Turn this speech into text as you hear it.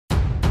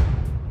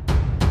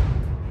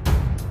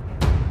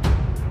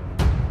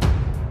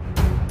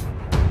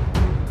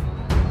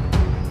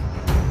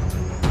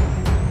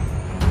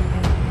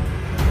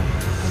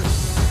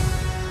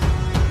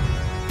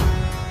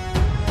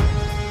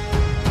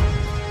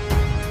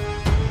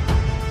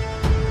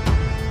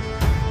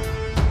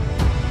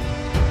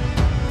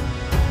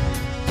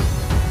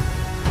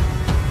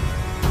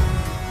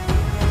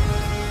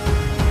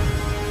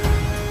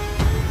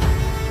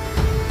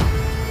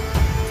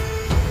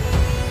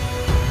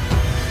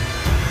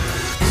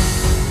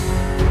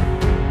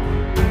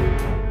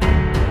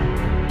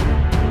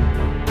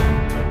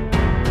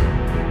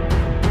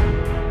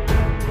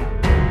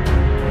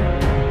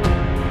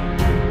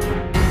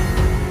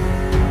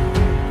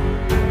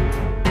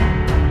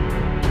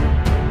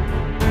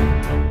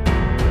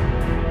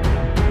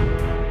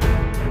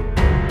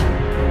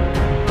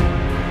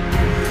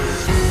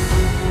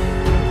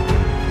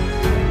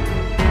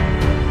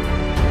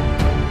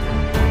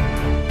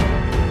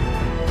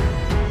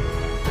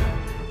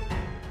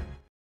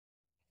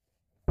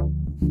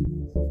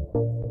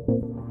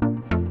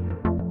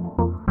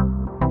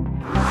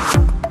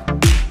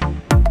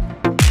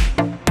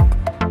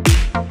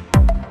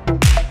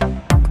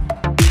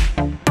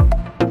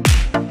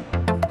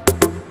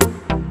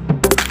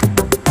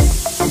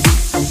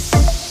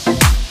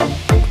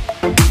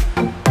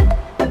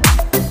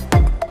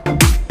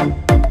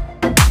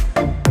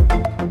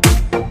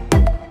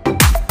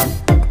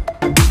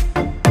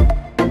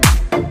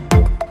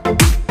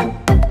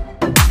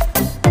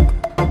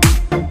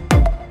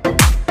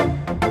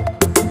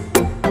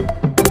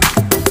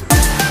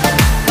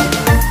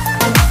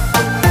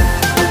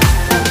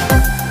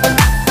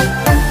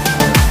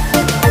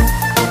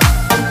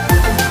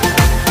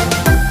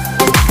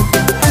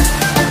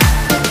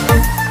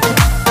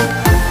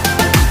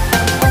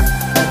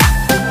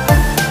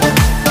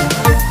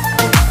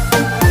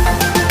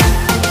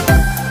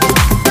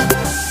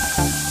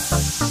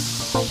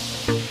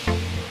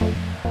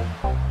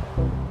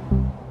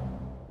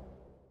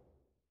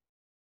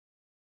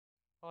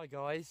Hi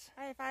guys.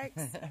 Hey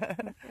folks.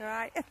 You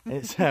alright?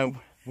 It's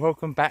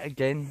welcome back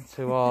again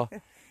to our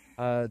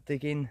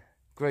digging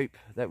group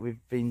that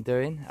we've been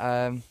doing.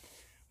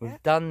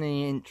 We've done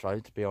the intro,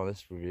 to be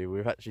honest with you.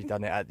 We've actually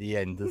done it at the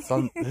end. The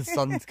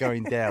sun's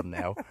going down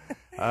now.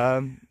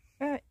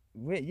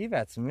 You've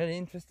had some really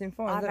interesting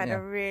finds, I've had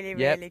haven't a you?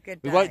 really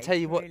good day. We won't tell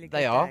you what Really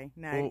they good are. day.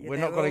 No, We're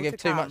they're not going all to give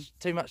come.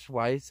 too much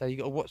away. So you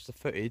got to watch the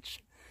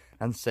footage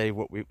and see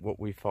what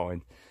we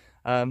find.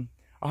 I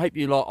hope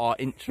you like our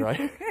intro.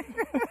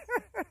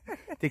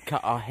 Did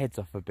cut our heads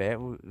off a bit.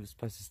 We were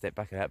supposed to step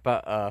back at that,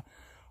 but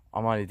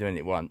I'm only doing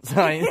it once.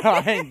 I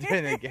ain't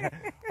doing it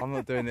again. I'm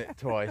not doing it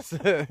twice.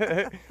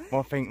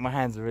 I think my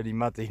hands are really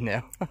muddy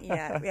now.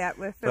 yeah,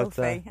 we're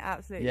filthy. But,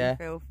 absolutely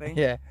filthy.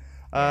 Yeah.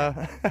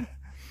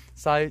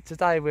 So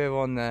today we're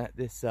on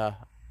this.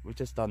 We've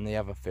just done the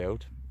other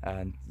field,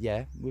 and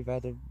yeah, we've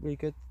had a really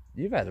good.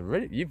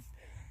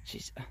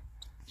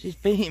 She's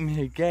beating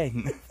me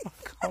again. I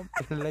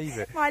can't believe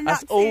it. My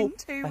luck's in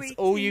 2 weeks. That's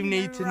all you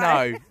need to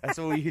know. That's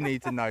all you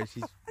need to know.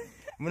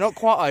 We're not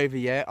quite over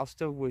yet.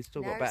 We've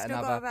still got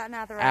about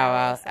another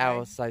hour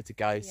or so to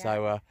go. Yeah.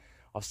 So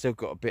I've still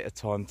got a bit of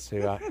time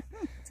to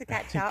to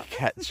catch up.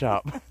 catch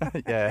up,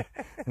 yeah,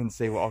 and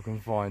see what I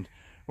can find.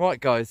 Right,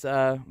 guys.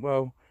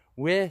 Well,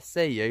 we'll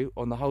see you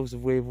on the holes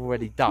that we've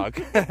already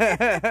dug,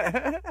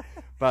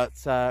 but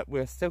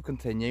we'll still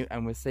continue,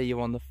 and we'll see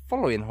you on the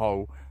following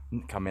hole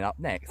coming up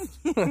next.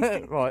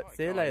 Right,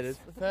 see you later.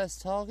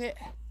 First target,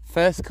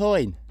 first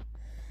coin,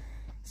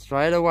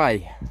 straight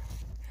away.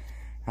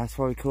 That's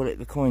why we call it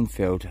the coin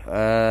field.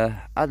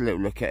 I had a little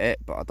look at it,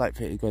 but I don't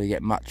think we're going to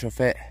get much of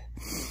it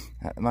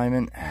at the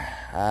moment.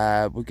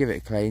 We'll give it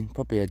a clean,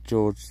 probably a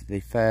George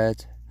III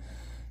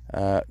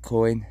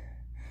coin,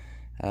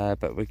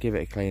 but we'll give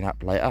it a clean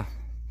up later.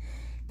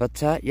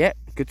 But yeah,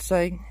 good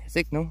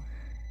signal.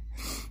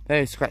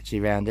 Very scratchy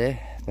around here,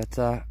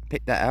 but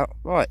pick that out.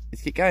 Right,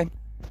 let's keep going.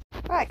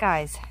 Right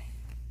guys,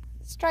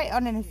 straight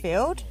on in the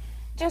field,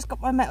 just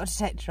got my metal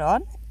detector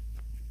on,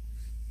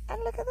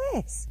 and look at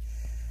this.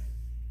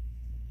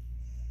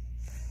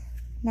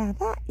 Now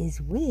that is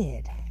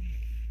weird.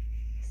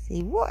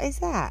 See, what is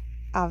that?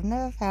 I've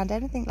never found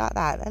anything like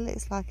that. That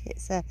looks like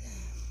it's a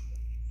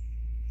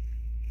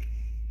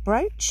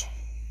brooch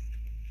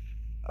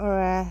or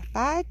a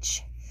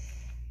badge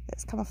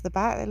that's come off the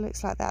back. It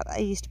looks like that. There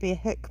used to be a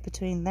hook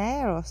between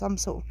there or some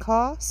sort of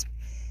clasp.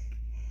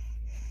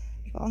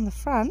 But on the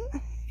front,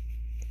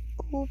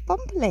 all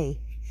bumpily.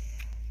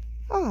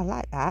 Oh, I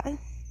like that.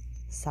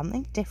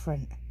 Something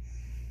different.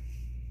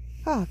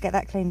 Oh, I'll get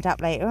that cleaned up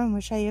later and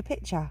we'll show you a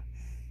picture.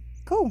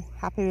 Cool,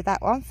 happy with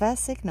that one.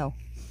 First signal.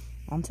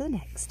 On to the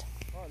next.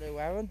 Right, little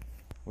Aaron,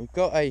 we've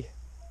got a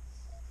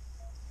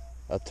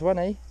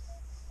 20,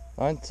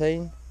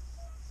 19,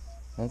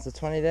 there's a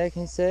 20 there,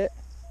 can you see it?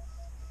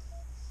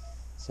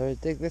 So we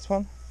dig this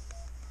one.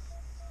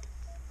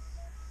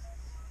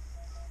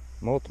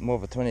 More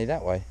of a 20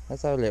 that way.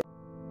 Let's have a little.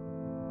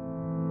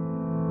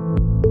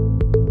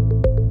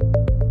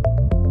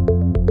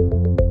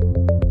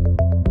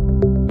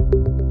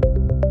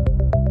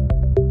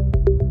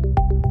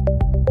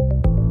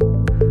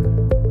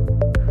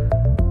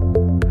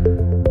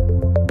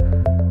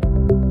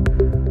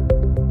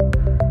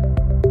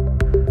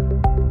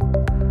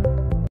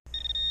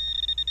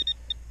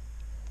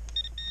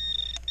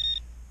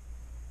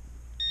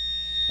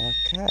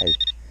 Okay.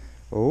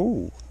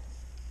 Oh.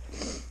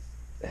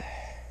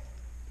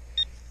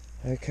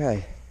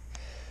 Okay.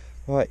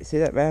 Right, see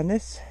that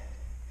roundness?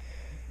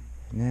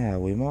 Now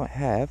we might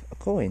have a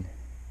coin.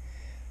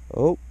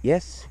 Oh,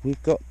 yes,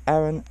 we've got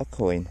Aaron a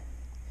coin.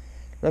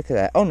 Look at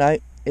that. Oh no,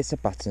 it's a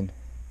button.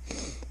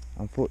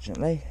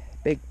 Unfortunately,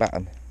 big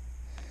button.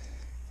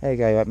 There you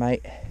go,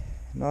 mate.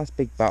 Nice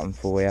big button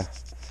for you.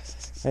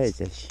 That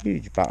is a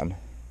huge button.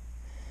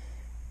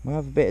 Might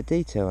have a bit of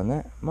detail on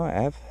that. Might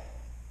have.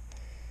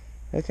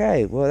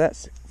 Okay, well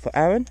that's for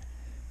Aaron.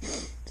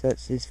 So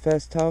that's his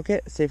first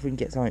target. See if we can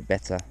get something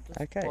better.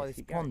 Okay. By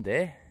this pond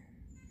here,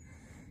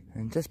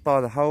 and just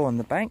by the hole on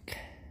the bank,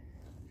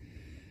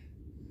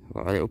 I've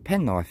got a little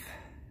penknife.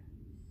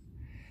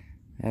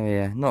 Oh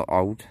yeah, not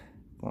old,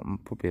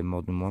 probably a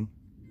modern one.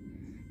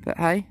 But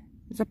hey,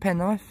 it's a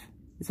penknife.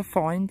 It's a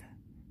find.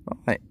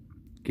 Right,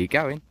 keep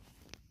going.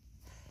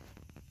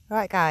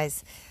 Right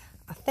guys,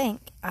 I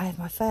think I have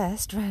my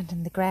first round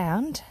in the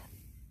ground.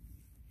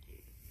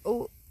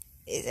 Oh,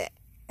 is it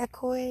a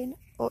coin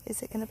or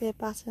is it going to be a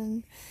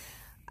button?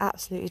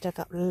 Absolutely dug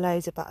up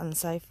loads of buttons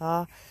so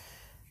far.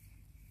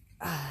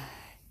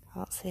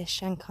 Can't see a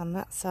shank on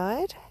that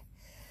side.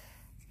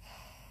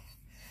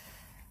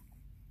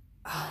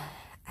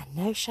 And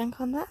no shank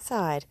on that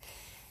side.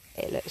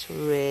 It looks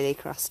really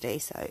crusty,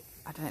 so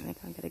I don't think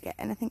I'm going to get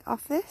anything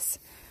off this.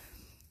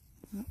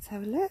 Let's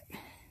have a look.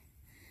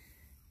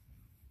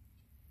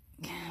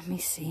 Can we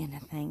see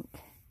anything?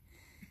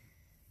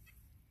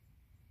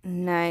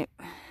 No,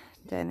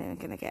 don't think I'm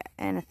going to get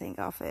anything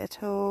off it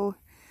at all.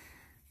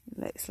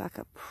 Looks like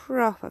a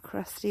proper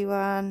crusty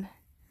one.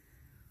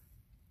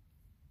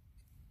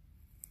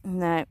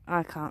 No,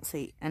 I can't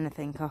see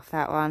anything off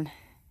that one.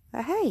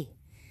 But hey,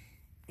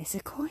 it's a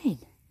coin.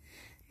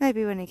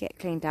 Maybe when it gets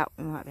cleaned up,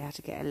 we might be able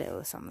to get a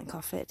little something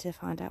off it to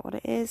find out what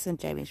it is. And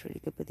Jamie's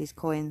really good with his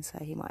coins,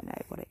 so he might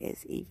know what it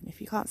is, even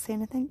if you can't see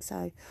anything.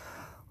 So,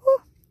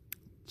 whew,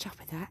 chuff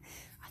with that.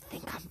 I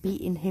think I'm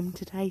beating him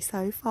today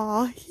so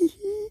far.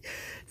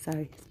 So,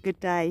 it's a good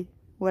day.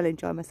 We'll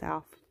enjoy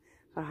myself.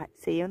 All right,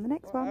 see you on the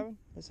next one. Aaron,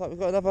 looks like we've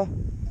got another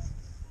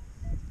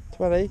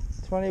 20,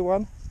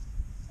 21.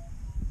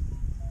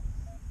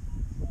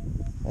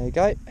 There you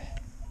go.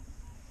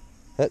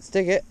 Let's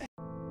dig it.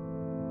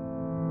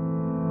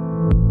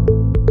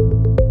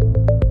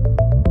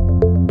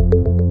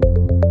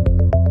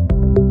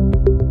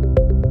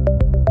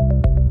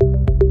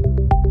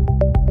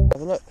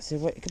 Have a look, see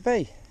what it could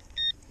be.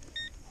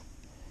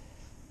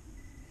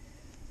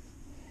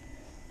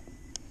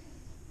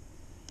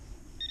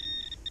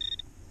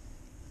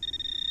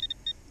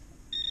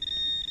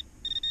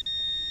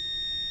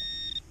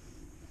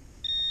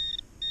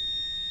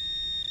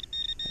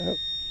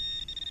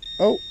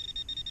 Oh,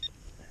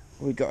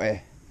 what we got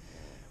here?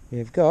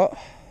 We've got,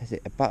 is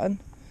it a button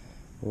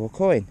or a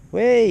coin?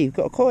 We've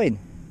got a coin.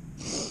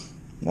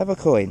 Another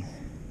coin.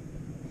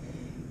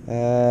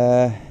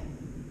 No,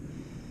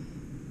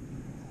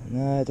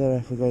 I don't know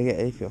if we're going to get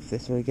anything off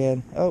this one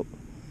again. Oh,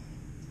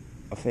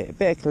 I think a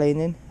bit of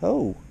cleaning.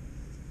 Oh,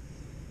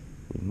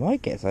 we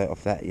might get something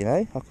off that, you know.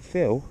 I can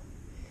feel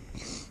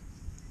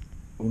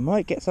we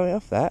might get something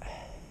off that.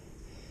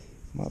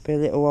 Might be a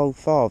little old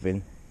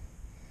farthing.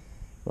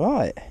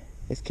 Right,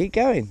 let's keep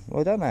going.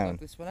 Well done, Aaron.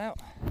 This one out,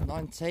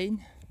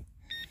 19.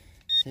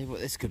 See what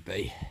this could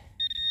be.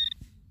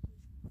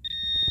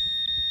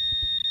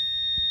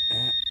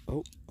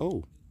 Oh,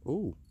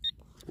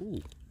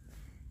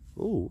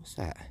 what's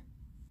that?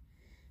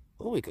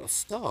 Oh, we got a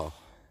star.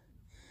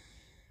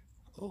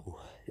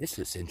 Oh, this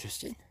looks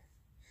interesting.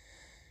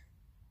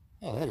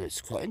 Oh, that looks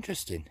quite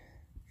interesting.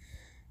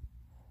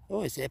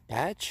 Oh, is it a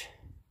badge?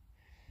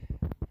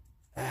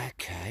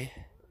 Okay.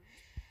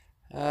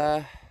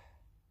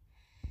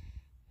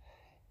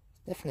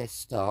 Definitely a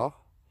star.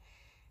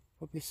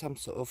 Probably some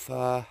sort of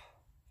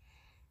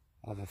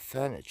either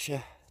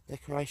furniture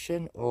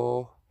decoration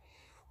or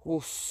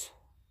horse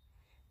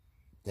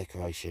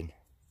decoration.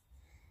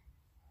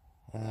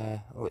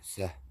 Oh, it's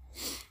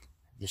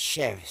the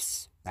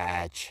sheriff's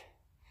badge.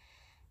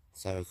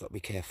 So we've got to be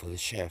careful. The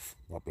sheriff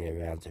might be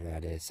around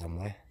here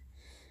somewhere.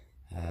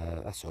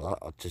 That's all right.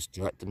 I'll just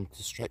direct them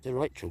straight to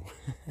Rachel.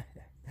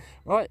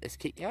 Right, let's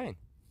keep going.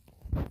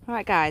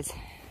 Right, guys.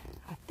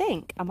 I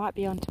think I might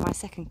be onto my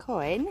second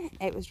coin.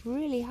 It was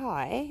really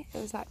high. It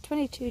was like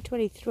 22,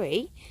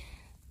 23.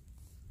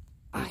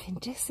 I can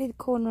just see the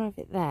corner of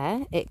it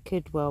there. It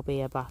could well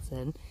be a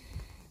button.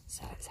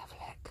 So let's have a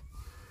look.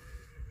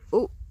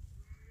 Oh,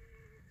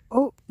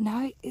 oh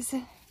no! Is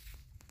it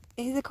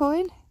a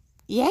coin?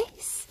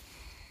 Yes,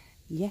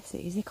 yes,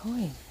 it is a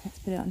coin. Let's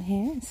put it on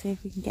here and see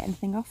if we can get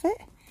anything off it.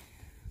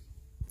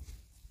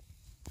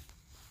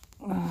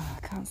 Oh, I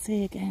can't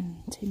see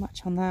again too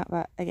much on that,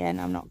 but again,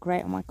 I'm not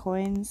great on my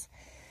coins.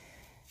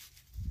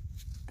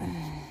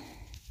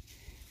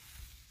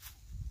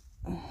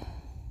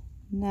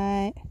 No,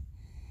 I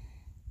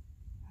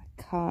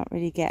can't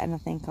really get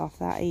anything off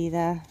that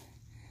either.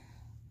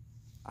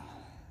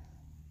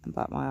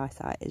 But my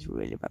eyesight is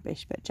really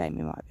rubbish, but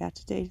Jamie might be able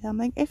to do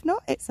something. If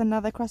not, it's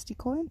another crusty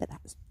coin, but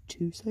that's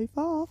 2 so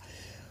far.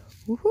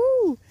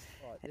 Woohoo!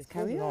 Right, let's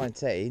carry on.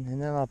 19, and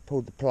then I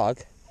pulled the plug.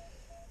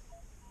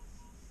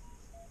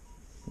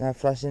 Now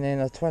flashing in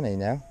a 20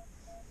 now.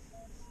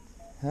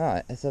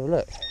 Alright, let's have a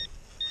look.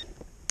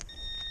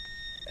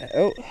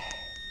 Oh,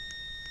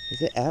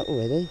 is it out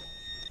already?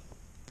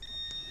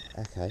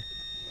 Okay,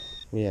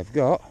 we have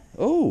got,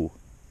 oh,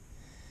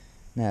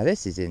 now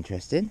this is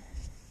interesting.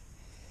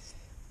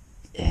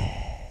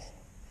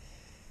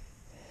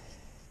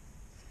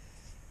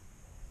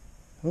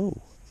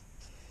 Oh,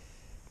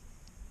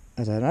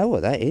 I don't know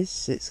what that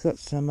is. It's got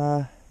some,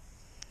 there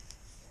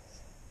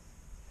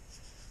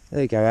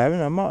you go,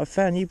 Aaron. I might have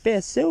found you a bit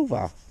of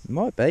silver. It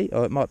might be,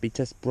 or it might be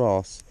just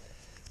brass.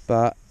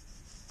 But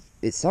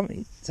it's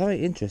something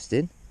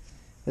interesting.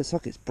 Looks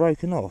like it's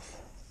broken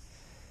off.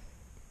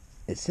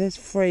 It says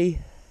 3.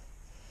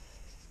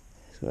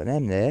 It's got an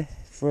M there.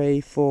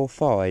 3, 4,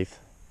 5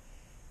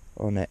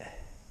 on it.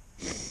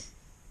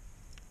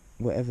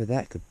 Whatever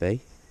that could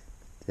be.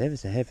 There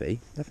was a heavy.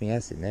 Nothing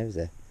else in there, is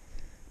there?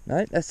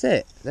 No, that's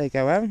it. There you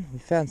go, Aaron. We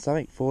found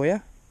something for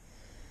you.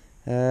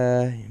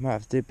 You might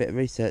have to do a bit of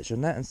research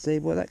on that and see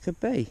what that could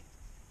be.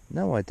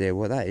 No idea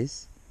what that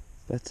is,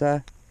 but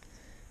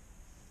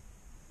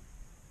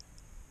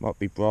might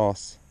be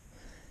brass.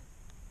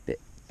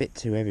 Bit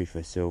too heavy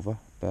for silver,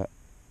 but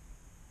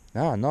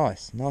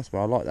nice one.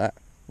 I like that.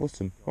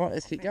 Awesome. Right,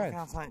 let's keep going. I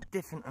found something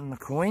different on the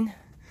coin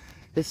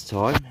this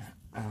time.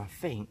 I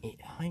think it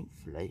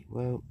hopefully,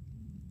 well,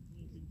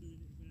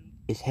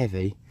 it's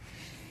heavy,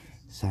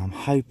 so I'm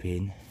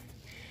hoping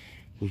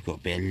we've got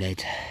a bit of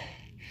lead.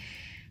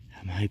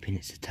 I'm hoping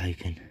it's a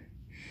token.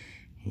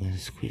 I'm going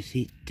to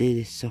quickly do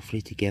this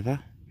softly together.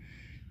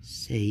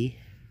 See,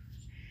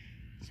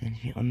 is there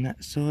anything on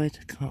that side?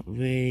 I can't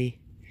really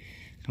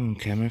Come on,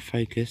 camera,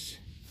 focus.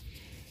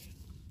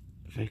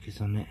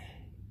 Focus on it.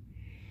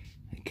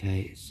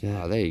 Okay, so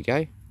oh, there you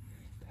go.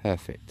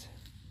 Perfect.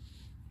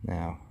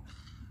 Now,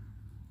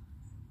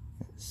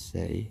 let's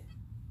see.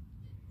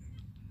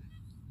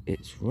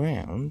 It's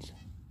round.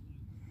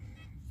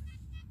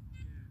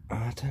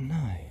 I don't know.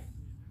 I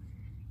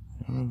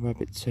don't want to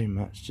rub it too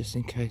much, just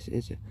in case it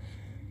is.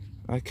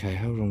 Okay,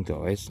 hold on,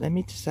 guys. Let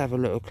me just have a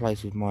little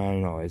close with my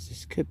own eyes.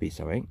 This could be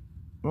something.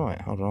 Right,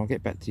 hold on. I'll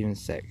get back to you in a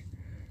sec.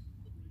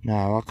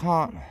 No, I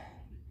can't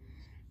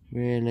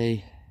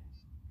really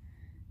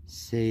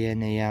see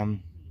any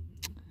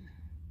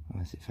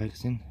is it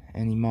focusing?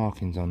 Any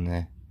markings on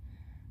there?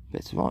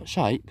 But it's the right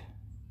shape.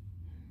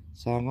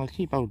 So I'm going to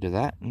keep hold of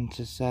that and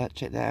just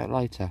check that out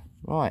later.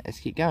 Right, let's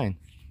keep going.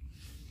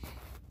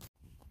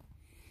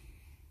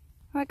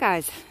 Right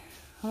guys,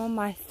 I'm on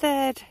my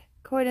third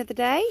coin of the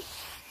day.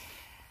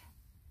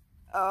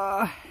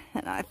 Oh,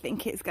 and I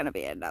think it's going to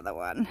be another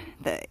one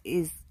that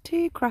is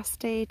too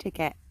crusty to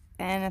get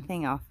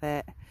anything off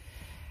it.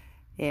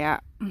 Yeah.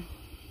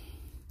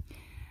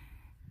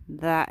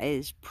 That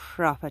is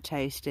proper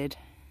toasted.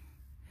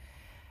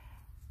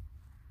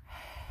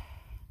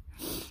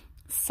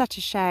 Such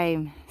a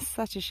shame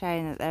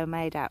that they were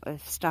made out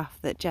of stuff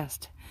that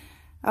just,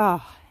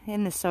 oh,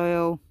 in the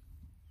soil.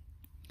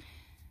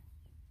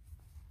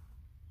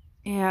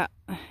 Yeah,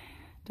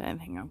 don't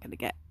think I'm going to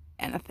get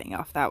anything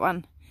off that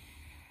one.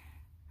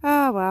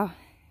 Oh well,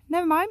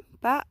 never mind,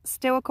 but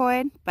still a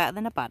coin, better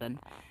than a button.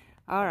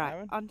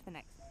 Alright, on to the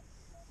next one.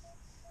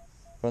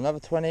 For another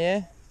 20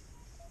 here.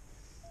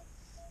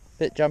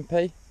 Bit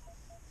jumpy,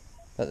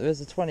 but there is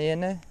a 20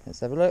 in there.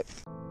 Let's have a look.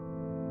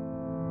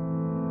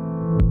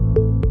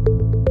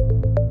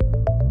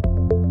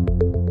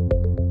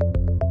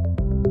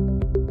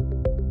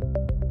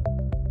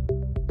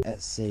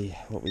 Let's see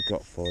what we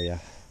got for you.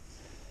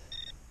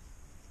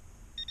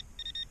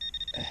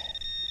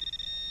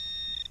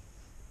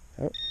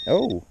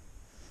 Oh,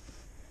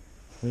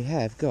 we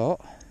have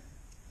got,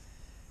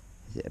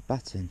 is it a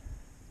button?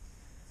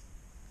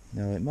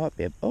 No, it might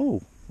be a,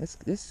 oh,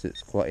 this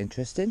looks quite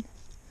interesting.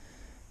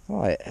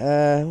 Right,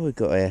 what we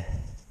got here?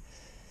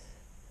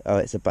 Oh,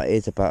 it's a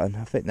button.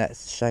 I think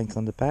that's shank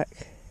on the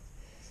back.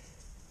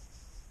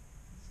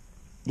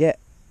 Yeah,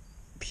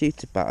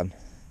 pewter button.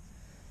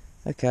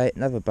 Okay,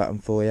 another button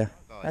for you.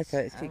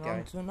 Okay, let's keep going.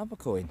 On to another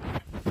coin.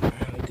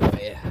 What we got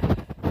here?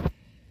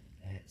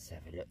 Let's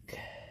have a look.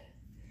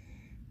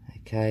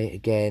 Okay,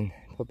 again,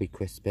 probably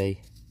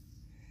crispy.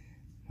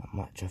 Not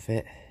much of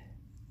it.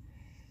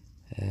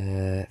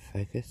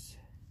 Focus.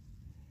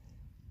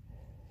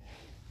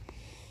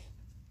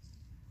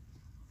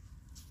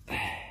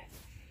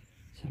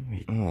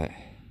 Alright.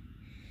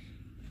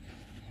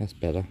 That's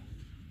better.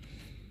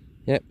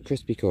 Yep,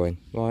 crispy coin.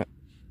 Right,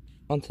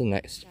 on to the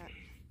next.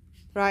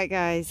 Right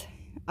guys,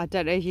 I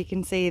don't know if you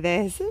can see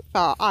this,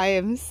 but I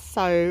am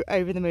so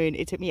over the moon.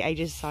 It took me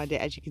ages to find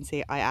it. As you can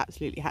see, I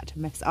absolutely had to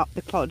mess up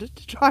the cod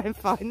to try and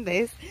find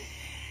this.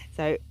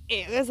 So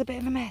it was a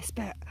bit of a mess,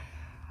 but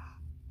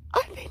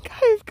I think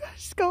I've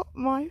just got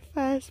my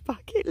first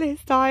bucket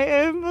list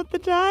item of the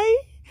day.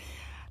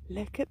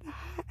 Look at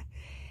that.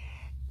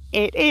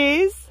 It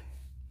is,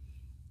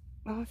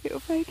 oh, if it'll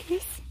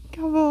focus,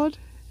 come on.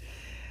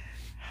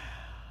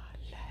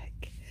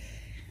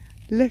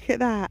 Look at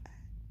that.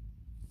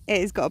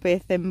 It's got to be a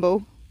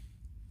thimble.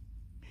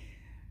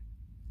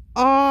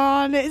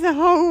 Oh, and it's a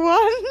whole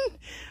one.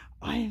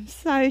 I am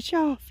so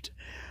chuffed.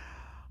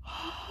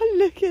 Oh,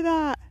 look at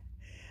that.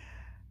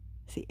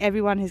 See,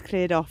 everyone has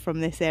cleared off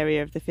from this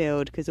area of the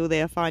field because all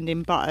they are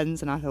finding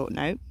buttons, and I thought,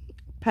 no,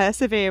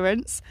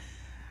 perseverance.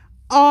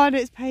 Oh, and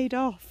it's paid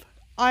off.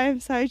 I am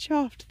so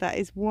chuffed. That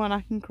is one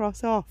I can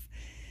cross off.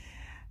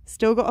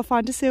 Still got to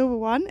find a silver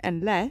one,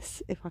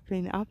 unless if I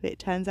clean it up it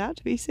turns out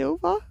to be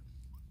silver.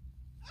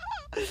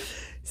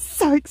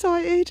 So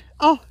excited.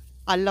 Oh,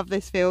 I love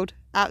this field.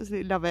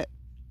 Absolutely love it.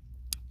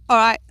 All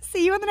right,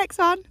 see you on the next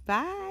one.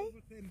 Bye.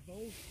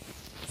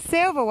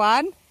 Silver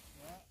one.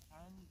 Yeah,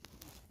 and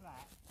it's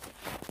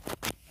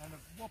flat. And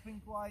a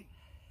whopping white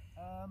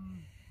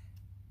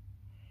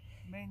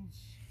men's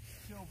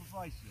silver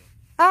bracelet.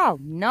 Oh,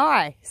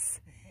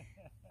 nice.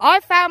 I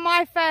found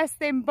my first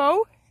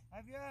thimble.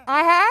 Have you?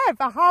 I have,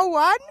 a whole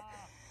one.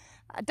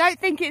 I don't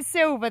think it's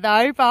silver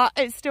though, but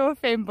it's still a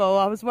thimble.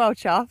 I was well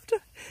chuffed.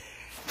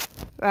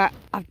 Right,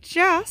 I've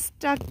just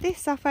dug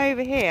this up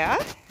over here.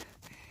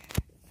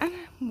 And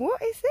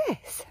what is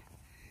this?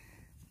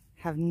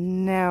 Have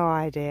no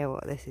idea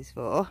what this is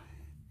for.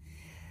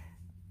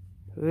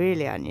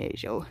 Really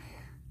unusual.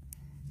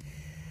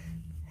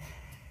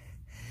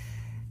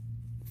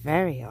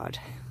 Very odd.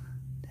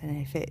 Don't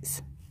know if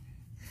it's...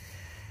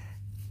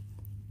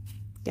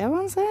 Go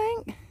on,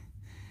 something.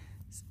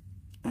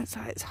 Looks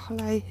like it's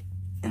hollow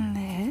in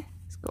there.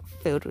 It's got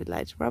filled with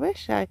loads of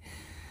rubbish, so I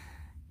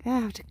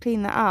have to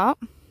clean that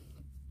up.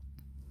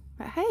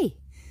 But hey,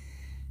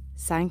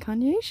 something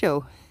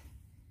unusual.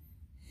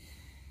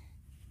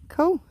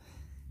 Cool.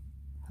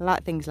 I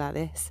like things like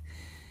this.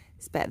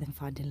 It's better than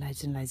finding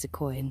loads and loads of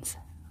coins,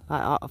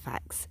 like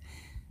artifacts.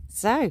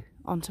 So,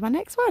 on to my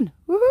next one.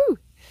 Woohoo!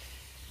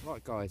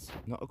 Right guys,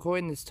 not a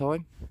coin this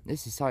time.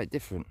 This is something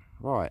different.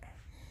 Right.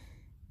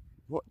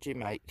 What do you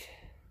make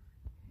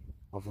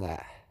of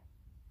that?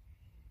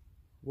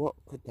 What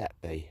could that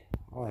be?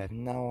 I have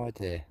no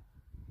idea.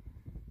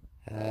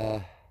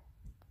 It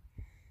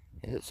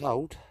looks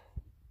old.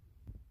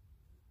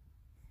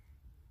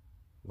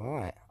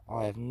 Right,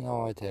 I have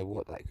no idea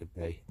what that could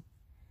be.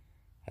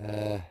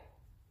 I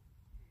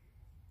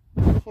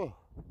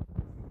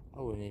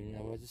wouldn't even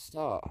know where to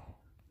start.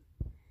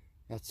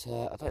 But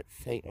I don't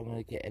think I'm going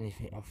to get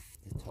anything off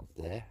the top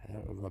there. I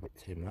don't want to rub it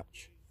too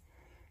much.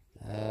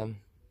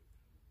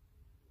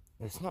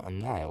 It's not a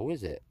nail,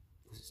 is it?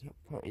 Because it's not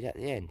pointed at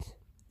the end.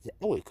 Is it,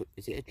 oh,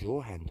 is it a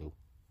drawer handle?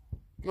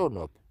 Drawer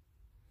knob?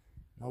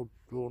 An old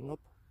drawer knob?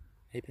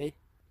 Maybe?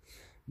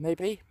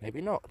 Maybe,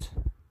 maybe not.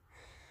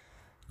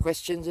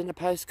 Questions in the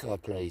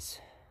postcard, please.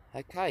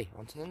 Okay,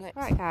 on to the next.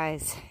 Right,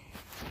 guys.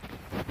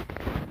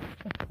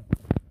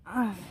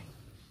 I've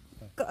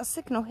got a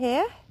signal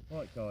here.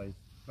 Right, guys.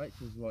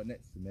 Rachel's right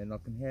next to me and I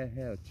can hear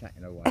her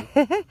chatting away.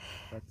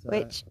 But,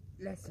 Which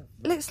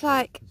looks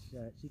like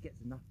she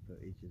gets enough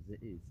footage as it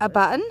is. a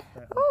button.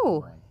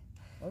 Oh,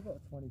 I've got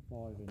a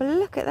 25 in. but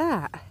look at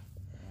that.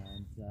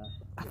 And,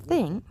 I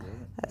think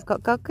that's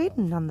got God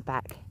Gooden on the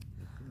back.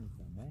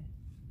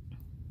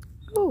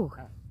 Oh,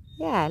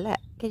 yeah, look.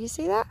 Can you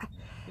see that?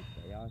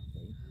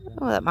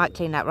 Oh, that might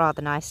clean up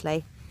rather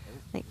nicely.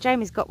 I think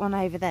Jamie's got one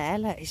over there.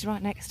 Look, he's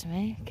right next to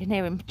me. I can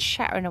hear him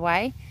chattering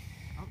away.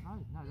 Oh, no,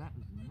 that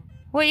was not.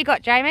 What you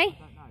got, Jamie? I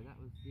don't know, that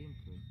was the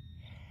imprint.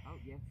 Oh,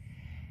 yes.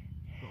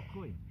 Got a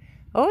coin.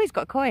 Oh, he's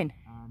got a coin.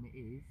 It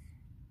is.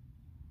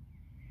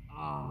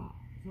 Oh,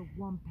 it's a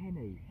 1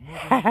 penny.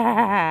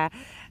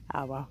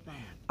 Oh, well,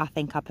 I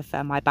think I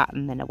prefer my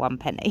button than a 1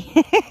 penny.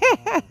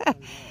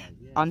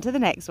 On to the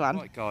next one.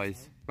 Right,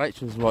 guys.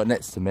 Rachel's right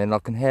next to me and I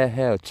can hear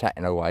her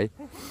chatting away.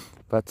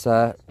 But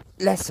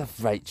less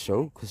of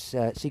Rachel, because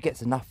she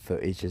gets enough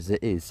footage as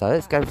it is. So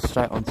let's go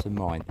straight on to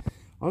mine.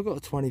 I've got a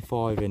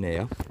 25 in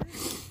here.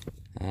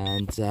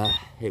 And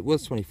it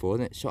was 24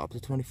 and it shot up to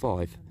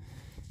 25.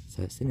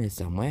 So it's in here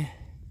somewhere.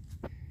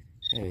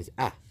 There it is.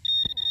 Ah.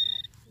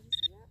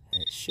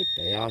 It should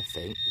be, I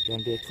think, going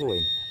to be a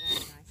coin.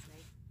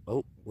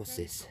 Oh, what's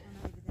this?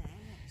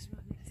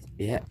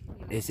 Yeah.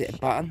 Is it a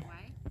button?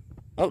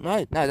 Oh,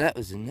 no, that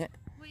was in it.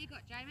 What you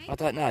got, Jamie? I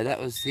don't know, that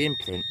was the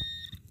imprint.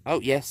 Oh,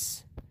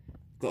 yes.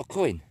 Got a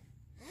coin.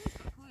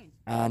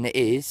 And it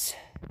is...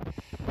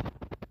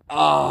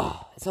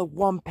 Ah, it's a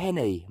 1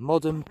 penny.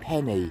 Modern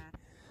penny.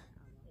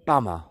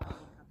 Bummer.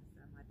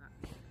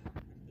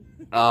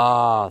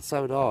 Ah,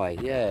 so would I,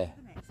 yeah.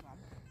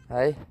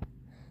 Hey?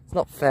 It's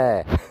not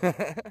fair.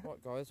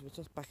 Right, guys, we're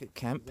just back at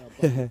camp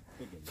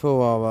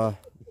for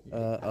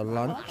our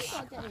lunch.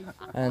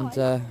 And,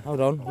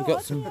 hold on,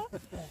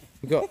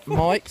 we got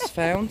Mike's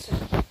found.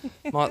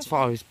 Mike's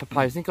found, he's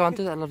proposing. Go on,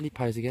 do that lovely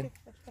pose again.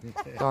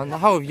 Go on, the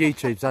whole of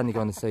YouTube's only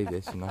going to see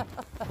this, you know.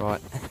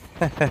 Right.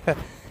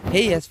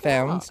 He has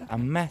found a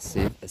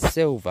massive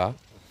silver,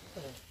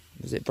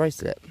 was it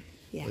bracelet?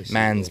 Yeah.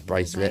 Man's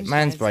bracelet.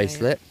 Man's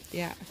bracelet.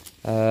 Yeah.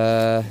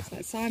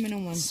 Like Simon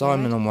on one side.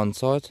 Simon on one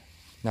side.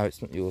 No,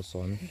 it's not yours,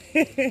 Simon.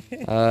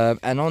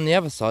 And on the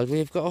other side,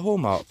 we've got a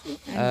hallmark.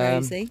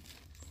 And Rosie.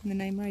 And the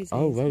name Rosie.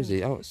 Oh,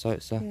 Rosie. Oh, so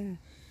it's a... Yeah.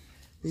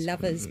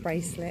 Lover's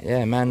bracelet.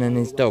 Yeah, man and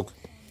his dog.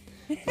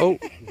 Oh,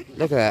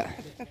 look at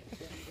that.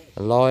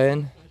 A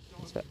lion.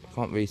 So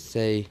can't really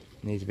see.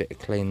 Needs a bit of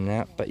cleaning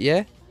out. But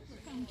yeah,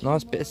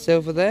 nice bit of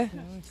silver there.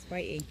 Nice,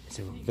 weighty. It's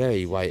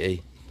very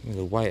weighty. Look at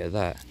the weight of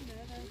that.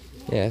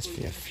 Yeah, that's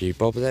a few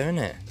bob there, isn't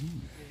it?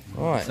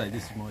 Right. I'd say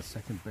this is my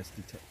second best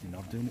detecting.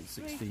 I've done it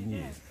 16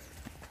 years.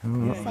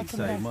 Mm. I'd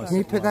say my Can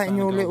you put that in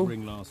your little...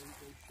 ring last,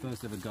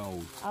 first ever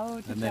gold. Oh,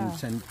 and then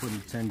 10,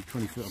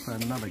 20 foot I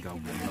found another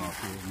gold ring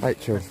last year.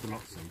 Rachel,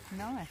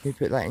 nice. can you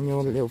put that in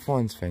your little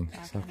finds thing?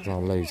 Because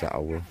I'll lose that, I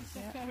will.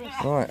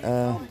 Right,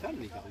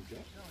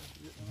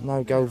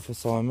 no gold for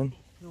Simon.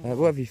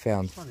 What have you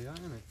found? Funny that,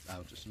 isn't it?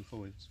 Oh, just some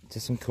coins.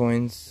 Just some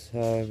coins.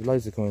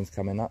 Loads of coins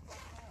coming up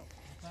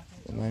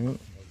at the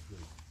moment.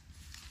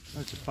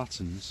 Loads of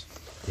buttons.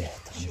 Yeah,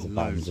 tons of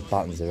buttons. The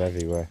buttons are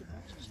everywhere.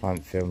 I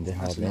haven't filmed in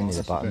hardly any of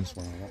the buttons.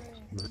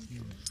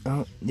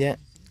 Oh, yeah.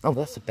 Oh,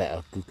 that's a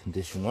better good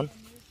condition one.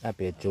 That'd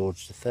be a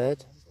George III.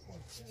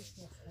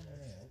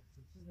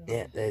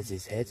 Yeah, there's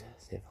his head.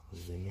 See if I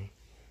can zoom in.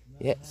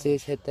 Yeah, see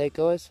his head there,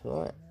 guys?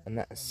 Right, and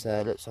that's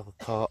looks like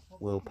a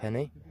cartwheel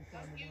penny.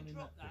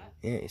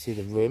 Yeah, you see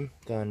the rim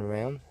going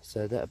around.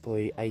 So that'd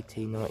be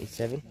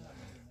 1897.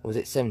 Or was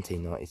it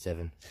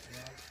 1797?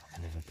 I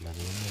never bloody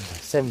remember.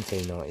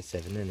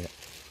 1797, isn't it?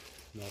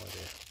 No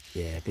idea.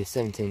 Yeah, it'd be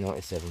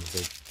 1797. So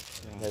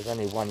there's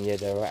only 1 year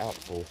they were out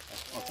for.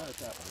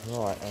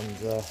 Right, and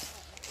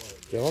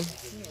John,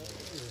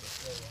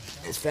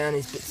 it's found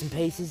these bits and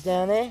pieces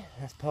down there.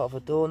 That's part of a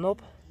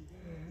doorknob.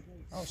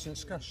 Oh, it's an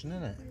escutcheon,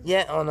 isn't it?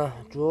 Yeah, on a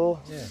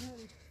drawer.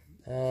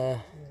 Yeah.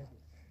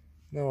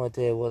 No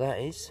idea what that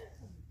is.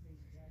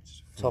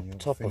 Top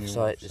of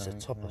sight. It's a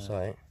top of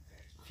sight.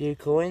 Few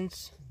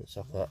coins. Looks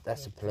like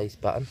that's a police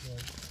button.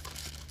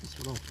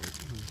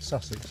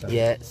 Sussex.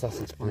 Yeah,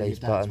 Sussex One of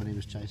police your dad's button. when he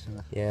was chasing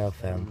her. Yeah, I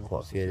found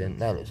quite a few of them.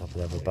 That looks like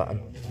another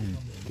button.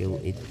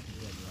 Gilded.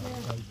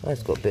 Oh,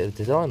 it's got a bit of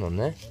design on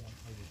there.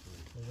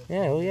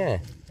 Yeah, oh yeah.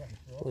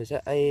 Oh, is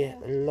that a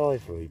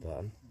livery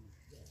button?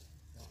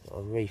 Got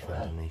a reef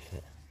underneath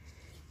it.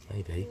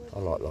 Maybe. I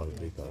like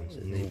livery buttons.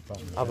 And the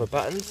other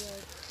buttons.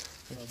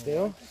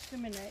 Still.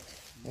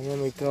 And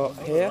then we've got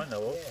here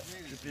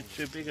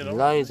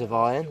loads of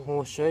iron,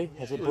 horseshoe.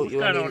 Has it brought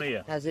you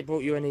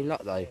any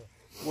luck though?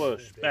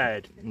 Worse,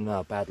 bad.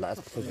 No, bad luck.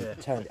 That's because you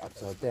turned it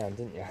upside down,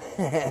 didn't you?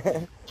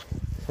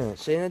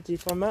 Sheena, do you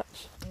find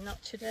much?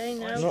 Not today,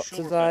 no. Not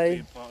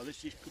today.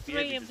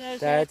 3 of those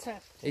Dad,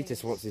 aircraft. he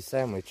just wants his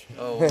sandwich.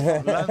 Oh,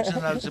 loads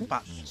and loads of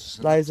buttons.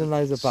 Loads and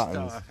loads of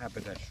buttons. Star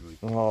haberdashery.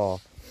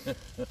 Oh.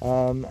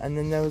 And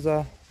then there was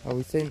a, oh,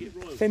 we've seen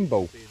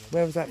thimble.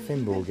 Where was that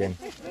thimble again?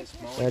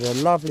 We had a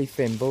lovely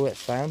thimble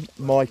that's found.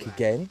 Mike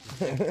again.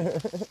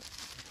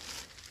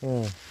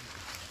 Yeah.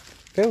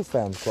 Phil's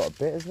found quite a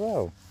bit as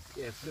well.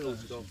 Yeah,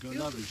 Phil's got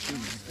lovely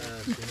shoes.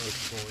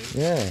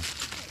 Yeah.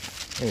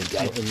 There we go.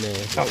 In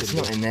there. Oh, it's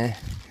not in there.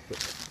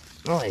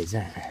 What is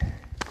that?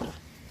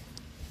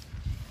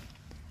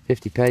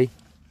 50p.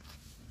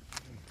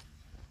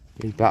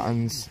 These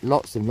buttons.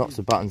 Lots and lots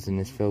of buttons in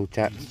this Phil,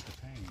 chaps.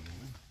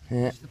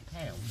 Yeah.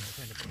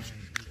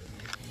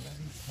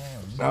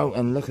 Oh,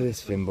 and look at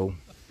this thimble.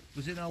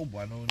 Was it an old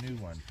one or a new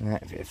one?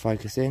 That bit of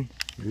focusing.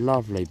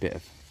 Lovely bit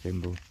of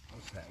thimble.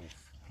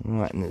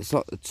 Right, and it's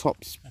like the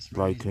top's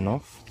broken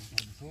off.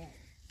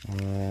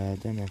 I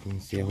don't know if you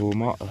can see a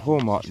hallmark. A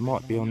hallmark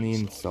might be on the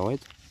inside.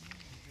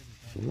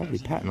 There's a lovely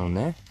pattern on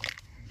there.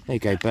 There you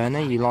go,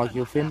 Bernie. You like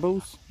your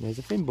thimbles? There's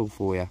a thimble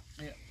for you.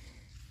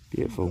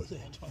 Beautiful.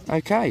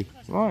 Okay,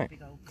 right.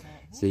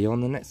 See you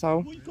on the next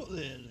hole.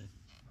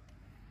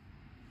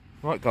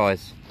 Right,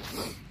 guys.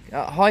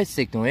 High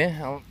signal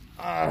here.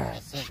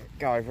 Let's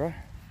go over.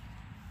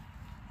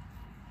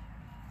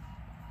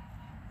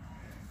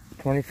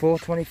 24,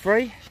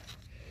 23.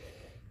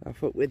 I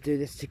thought we'd do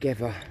this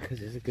together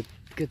because it's a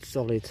good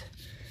solid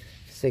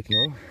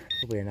signal.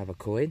 Probably another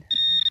coin.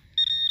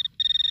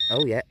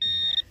 Oh yeah,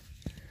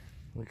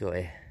 we got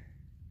it.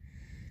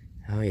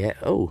 Oh yeah.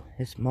 Oh,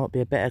 this might be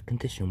a better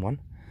condition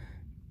one.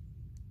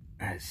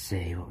 Let's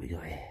see what we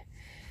got here.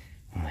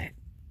 Right.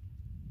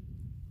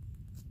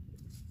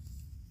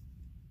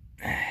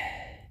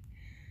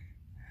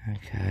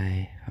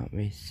 Okay, let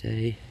me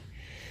see.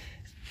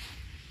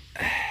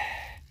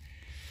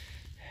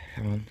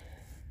 Come on.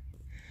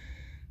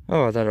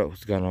 Oh, I don't know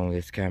what's going on with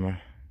this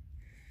camera.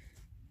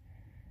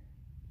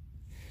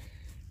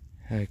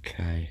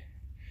 Okay.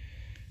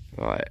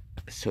 Right,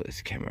 let's sort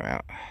this camera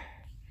out.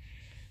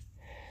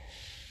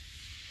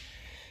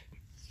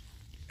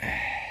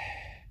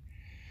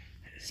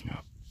 It's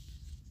not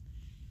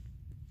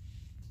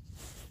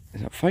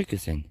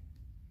focusing.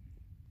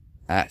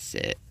 That's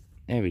it.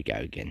 There we go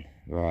again.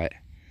 Right.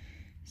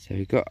 So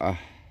we've got a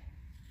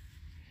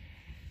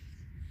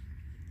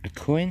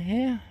coin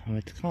here.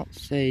 I can't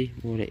see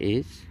what it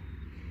is.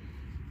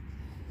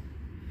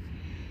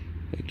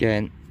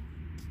 Again,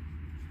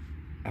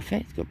 I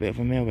think it's got a bit of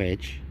a mill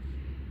edge.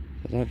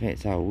 I don't think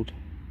it's old,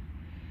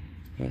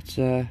 but it's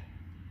a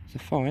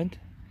find.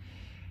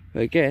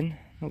 But again,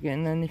 not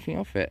getting anything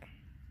off it.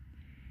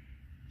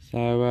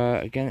 So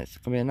again, it's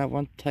gonna be another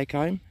one to take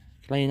home,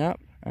 clean up,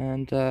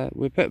 and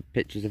we'll put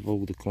pictures of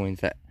all the coins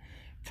that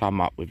come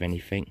up with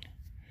anything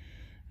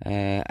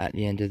at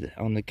the end of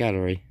on the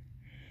gallery.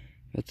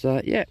 But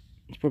yeah,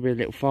 it's probably a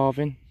little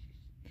farthing.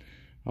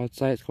 I'd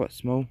say it's quite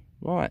small.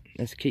 Right,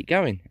 let's keep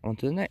going on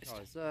to the next.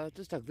 Guys,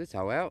 just dug this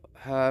hole out,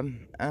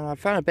 and I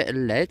found a bit of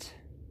lead.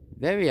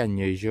 Very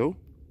unusual.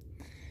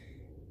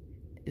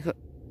 It's got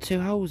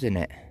 2 holes in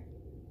it.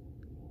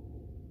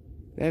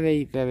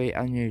 Very, very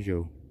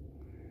unusual.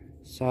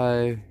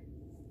 So,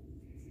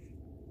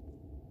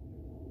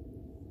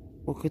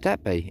 what could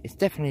that be? It's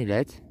definitely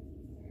lead,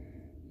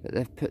 but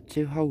they've put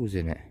 2 holes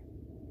in it.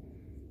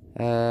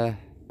 I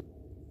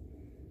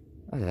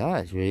don't know.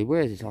 It's really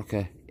weird. It's like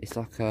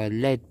a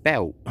lead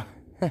belt.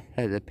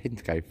 The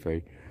pins go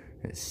through.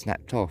 It's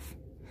snapped off.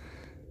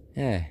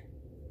 Yeah.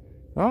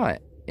 Right.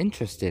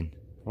 Interesting.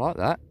 I like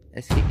that.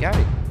 Let's keep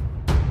going.